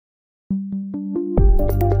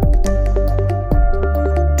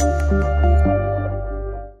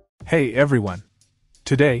Hey everyone!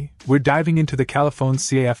 Today, we're diving into the Califone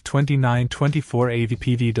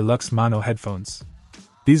CAF2924AVPV Deluxe mono headphones.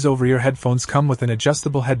 These over-ear headphones come with an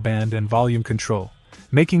adjustable headband and volume control,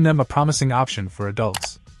 making them a promising option for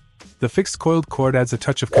adults. The fixed coiled cord adds a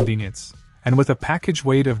touch of convenience, and with a package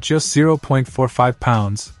weight of just 0.45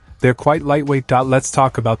 pounds, they're quite lightweight. Let's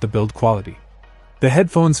talk about the build quality. The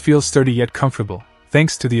headphones feel sturdy yet comfortable,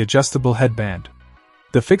 thanks to the adjustable headband.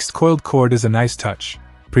 The fixed coiled cord is a nice touch,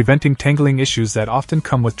 preventing tangling issues that often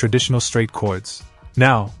come with traditional straight cords.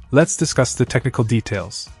 Now, let's discuss the technical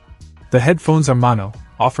details. The headphones are mono,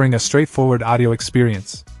 offering a straightforward audio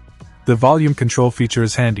experience. The volume control feature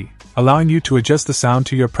is handy, allowing you to adjust the sound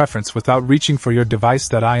to your preference without reaching for your device.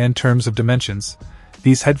 In terms of dimensions,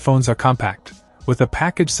 these headphones are compact, with a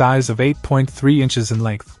package size of 8.3 inches in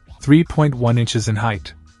length, 3.1 inches in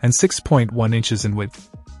height, and 6.1 inches in width.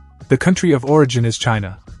 The country of origin is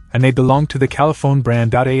China, and they belong to the Califone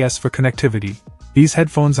brand. As for connectivity, these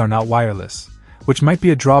headphones are not wireless, which might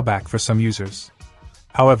be a drawback for some users.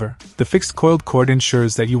 However, the fixed coiled cord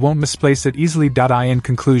ensures that you won't misplace it easily. In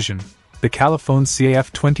conclusion, the Califone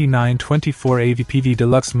CAF2924AVPV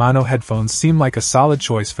Deluxe mono headphones seem like a solid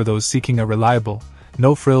choice for those seeking a reliable,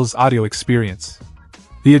 no-frills audio experience.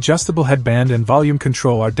 The adjustable headband and volume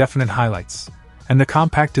control are definite highlights, and the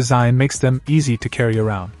compact design makes them easy to carry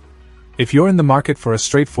around. If you're in the market for a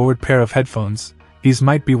straightforward pair of headphones, these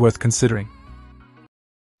might be worth considering.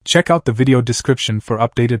 Check out the video description for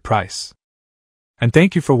updated price. And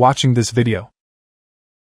thank you for watching this video.